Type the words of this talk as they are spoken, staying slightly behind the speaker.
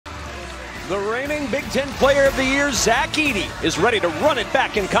The reigning Big Ten Player of the Year, Zach Edey, is ready to run it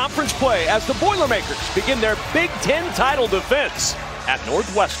back in conference play as the Boilermakers begin their Big Ten title defense at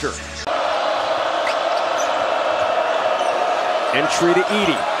Northwestern. Entry to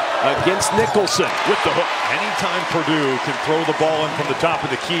Edey against Nicholson with the hook. Anytime Purdue can throw the ball in from the top of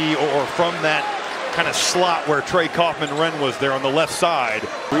the key or from that kind of slot where Trey Kaufman-Renn was there on the left side.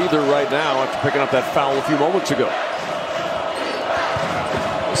 Breather right now after picking up that foul a few moments ago.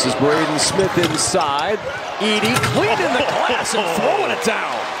 This is Braden Smith inside. Edey cleaning the glass and throwing it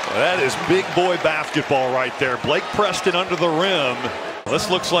down. That is big boy basketball right there. Blake Preston under the rim. This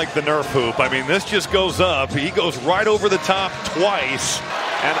looks like the Nerf hoop. I mean, this just goes up. He goes right over the top twice.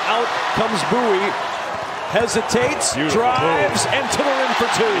 And out comes Bowie. Hesitates, beautiful drives, and to the rim for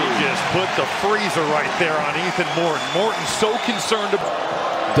two. He just put the freezer right there on Ethan Morton. Morton's so concerned.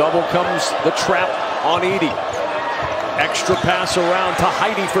 Double comes the trap on Edey. Extra pass around to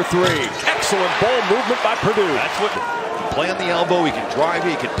Heidi for three. Excellent ball movement by Purdue. That's what he can play on the elbow. He can drive.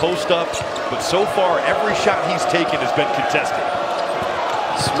 He can post up. But so far, every shot he's taken has been contested.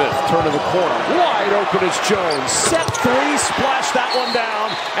 Smith turn to the corner. Wide open is Jones. Set three. Splash that one down.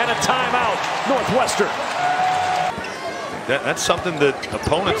 And a timeout. Northwestern. That's something that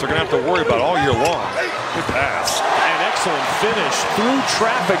opponents are going to have to worry about all year long. Good pass. An excellent finish through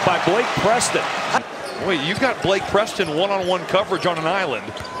traffic by Blake Preston. Wait, you've got Blake Preston one-on-one coverage on an island.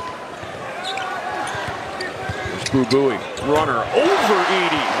 There's Bowie. Runner over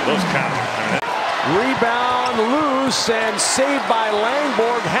Edey. Those count. Rebound loose and saved by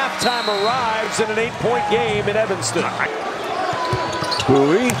Langborg. Halftime arrives in an 8-point game in Evanston.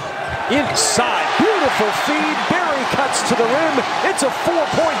 Bowie inside. Beautiful feed. Barry cuts to the rim. It's a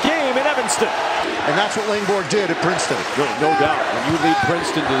 4-point game in Evanston. And that's what Langborg did at Princeton. No doubt. When you lead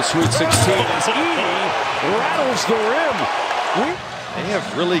Princeton to the Sweet 16, as Edey rattles the rim. They have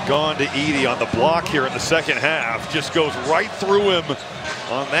really gone to Edey on the block here in the second half. Just goes right through him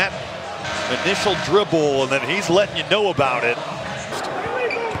on that initial dribble, and then he's letting you know about it.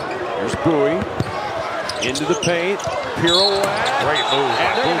 Here's Bowie into the paint. Pirouette. Great move.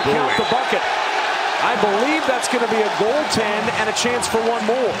 And they're going to count the bucket. I believe that's going to be a goaltend and a chance for one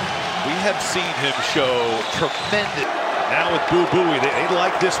more. We have seen him show tremendous. Now with Bowie, they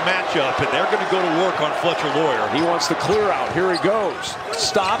like this matchup, and they're going to go to work on Fletcher Lawyer. He wants to clear out. Here he goes.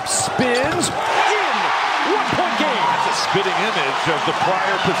 Stops, spins, in. 1-point game. That's a spitting image of the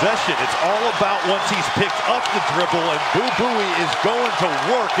prior possession. It's all about once he's picked up the dribble, and Bowie is going to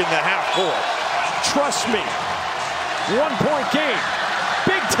work in the half court. Trust me. 1-point game.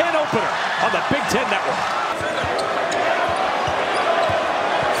 Big Ten opener on the Big Ten Network.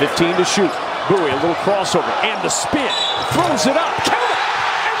 15 to shoot. Bowie, a little crossover, and the spin. Throws it up. Count it!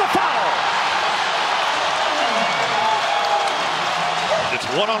 And the foul! It's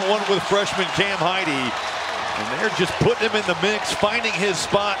one-on-one with freshman Cam Heidi. And they're just putting him in the mix, finding his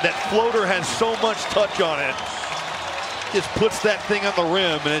spot. That floater has so much touch on it. Just puts that thing on the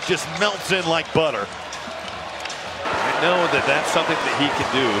rim, and it just melts in like butter. I know that that's something that he can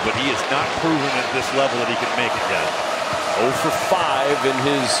do, but he has not proven at this level that he can make it yet. 0 for 5 in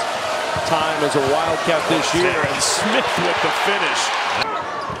his time as a Wildcat this year, and Smith with the finish.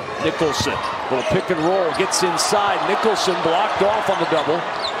 Nicholson, little pick and roll, gets inside. Nicholson blocked off on the double.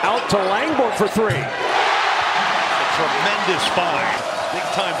 Out to Langborg for three. A tremendous find. Big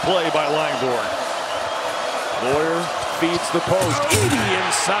time play by Langborg. Lawyer feeds the post. Edey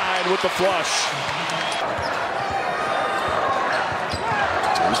inside with the flush.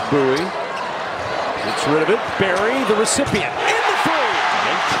 Here's Bowie. Gets rid of it. Barry, the recipient. In the three.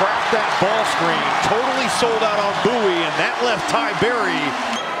 They trapped that ball screen. Totally sold out on Bowie, and that left Ty Barry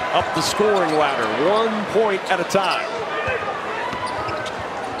up the scoring ladder. 1 point at a time.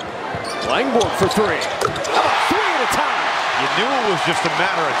 Langborg for three. How about 3 at a time? You knew it was just a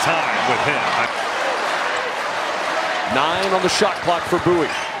matter of time with him. 9 on the shot clock for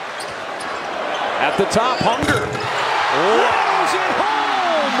Bowie. At the top, Hunger. Rams it home!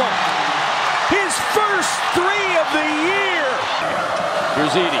 His first 3 of the year!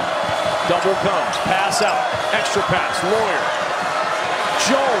 Here's Edey. Double comes. Pass out. Extra pass. Lawyer.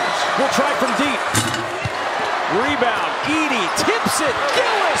 Jones will try from deep. Rebound. Edey tips it.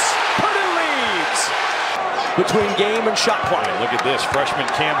 Gillis. Purdue leads. Between game and shot clock. Look at this. Freshman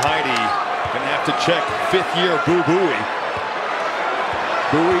Cam Heidi going to have to check 5th year Bowie.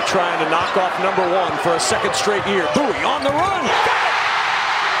 Bowie trying to knock off number 1 for a 2nd straight year. Bowie on the run. Got it!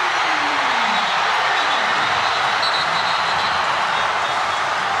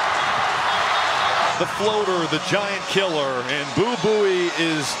 The floater, the giant killer, and Bowie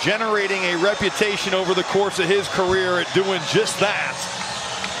is generating a reputation over the course of his career at doing just that.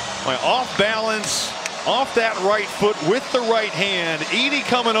 Off balance, off that right foot with the right hand. Edey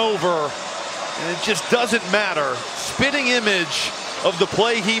coming over, and it just doesn't matter. Spitting image of the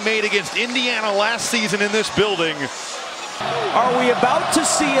play he made against Indiana last season in this building. Are we about to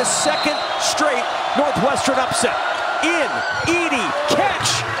see a second straight Northwestern upset? In, Edey, catch,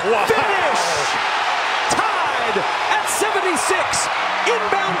 finish! Tied at 76.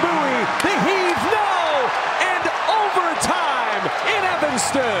 Inbound Bowie, the heave, no! And overtime in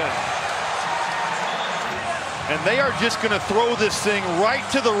Evanston. And they are just going to throw this thing right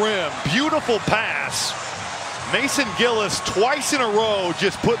to the rim. Beautiful pass. Mason Gillis twice in a row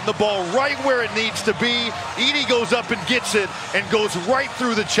just putting the ball right where it needs to be. Edey goes up and gets it and goes right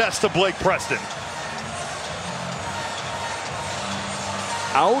through the chest of Blake Preston.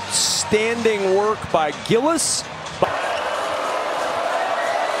 Outstanding work by Gillis.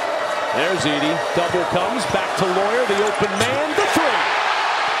 There's Edey. Double comes back to Lawyer, the open man, the three.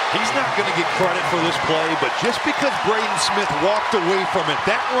 He's not going to get credit for this play, but just because Braden Smith walked away from it,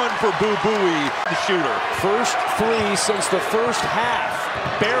 that run for Bowie, the shooter. First three since the first half.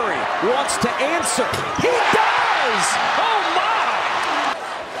 Barry wants to answer. He does! Oh my!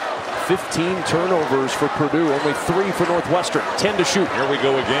 15 turnovers for Purdue, only 3 for Northwestern. 10 to shoot. Here we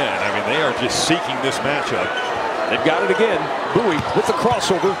go again. I mean, they are just seeking this matchup. They've got it again. Bowie with the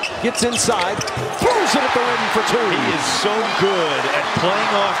crossover, gets inside, throws it at the rim for 2. He is so good at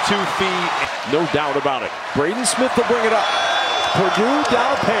playing off 2 feet. No doubt about it. Braden Smith will bring it up. Purdue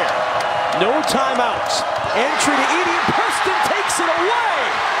down a pair. No timeouts. Entry to Edey, and Preston takes it away.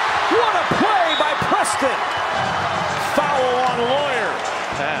 What a play by Preston. Foul on Lawyer.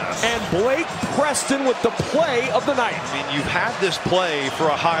 Pass. And Blake Preston with the play of the night. I mean, you've had this play for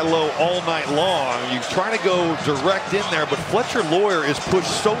a high-low all night long. You try to go direct in there, but Fletcher Lawyer is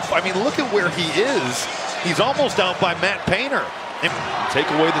pushed so far. I mean, look at where he is. He's almost out by Matt Painter. And take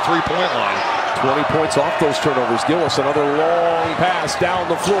away the three-point line. 20 points off those turnovers. Gillis, another long pass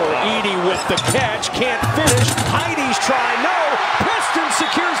down the floor. Edey with the catch, can't finish. Heidi's trying, no. Preston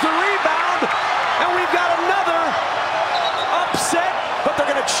secures the rebound, and we've got another upset, but they're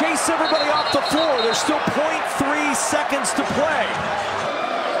going to chase everybody off the floor. There's still 0.3 seconds to play.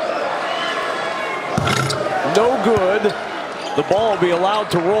 No good. The ball will be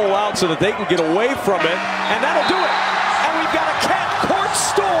allowed to roll out so that they can get away from it, and that'll do it. And we've got a cat court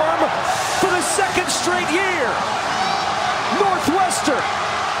storm for the second straight year. Northwestern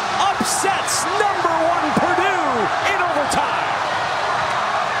upsets number